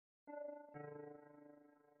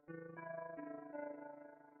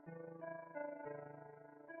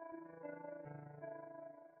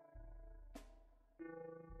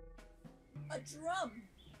A drum.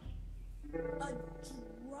 A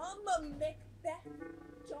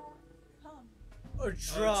Macbeth.com. A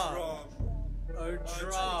drum. A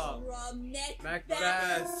drum.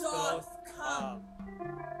 Macbeth.com.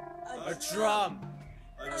 A drum.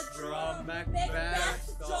 A drum.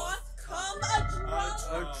 Macbeth.com.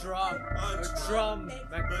 A drum.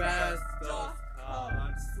 Macbeth.com.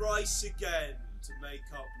 And thrice again to make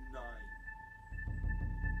up 9.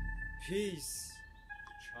 Peace, the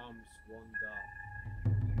charms wander.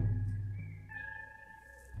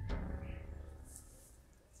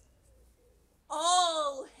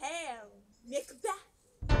 All hail, Macbeth!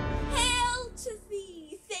 Hail to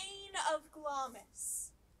thee, Thane of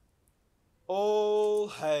Glamis! All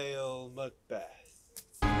hail, Macbeth.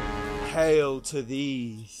 Hail to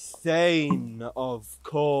thee, Thane of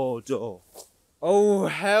Cawdor. Oh,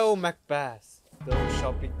 hail, Macbeth! Thou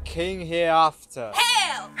shalt be king hereafter.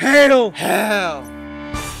 Hail! Hail! Hail!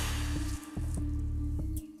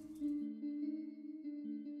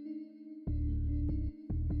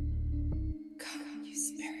 Come, you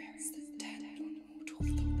spirits that dead on mortal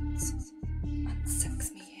thoughts,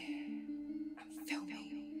 unsex me here, and fill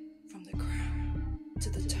me from the crown to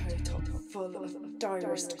the toe top full of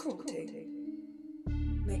direst cruelty.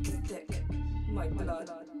 Make thick my blood,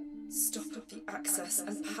 stop up the access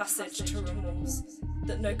and passage to remorse,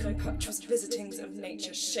 that no compunctious visitings of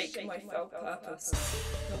nature shake my fell purpose,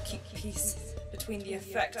 nor keep peace between the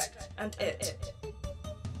effect and it.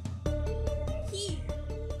 He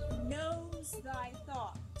knows thy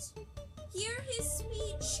thought. Hear his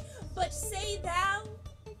speech, but say thou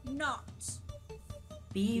not.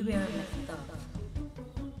 Beware of thought.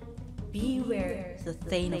 Beware the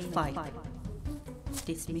Thane of fight.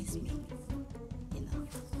 Dismiss me.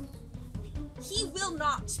 Enough. He will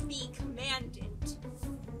not be commanded.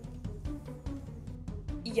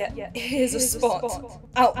 Yet here's a spot.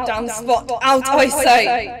 Out, damn spot. Out, I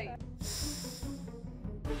say!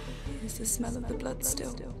 Here's the smell of the blood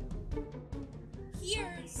still.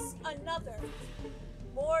 Here's another,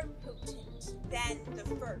 more potent than the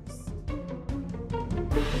first.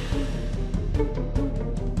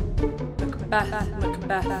 Macbeth,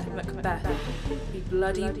 Macbeth, Macbeth. Be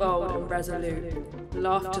bloody, bold, and resolute.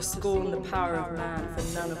 Laugh to scorn the power of man, for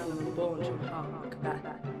none of them were born to harm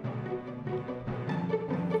Macbeth.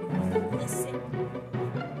 Listen,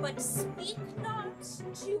 but speak not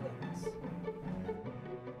to it.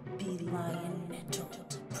 Be lion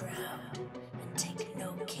nettled, proud, and take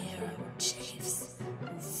no care who chafes, who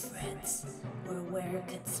frets, or where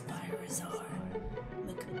conspirers are.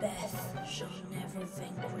 Macbeth shall never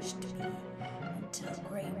vanquish me, until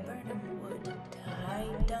grey Burnham Wood to high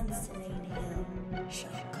Dunsinane Hill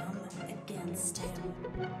shall come against him.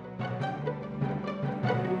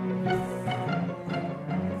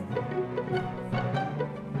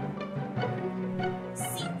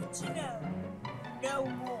 Seek to know no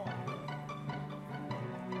more.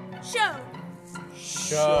 Show.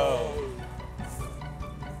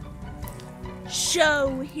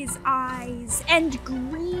 Show his eyes and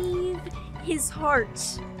grieve his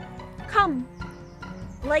heart. Come,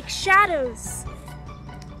 like shadows,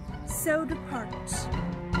 so depart.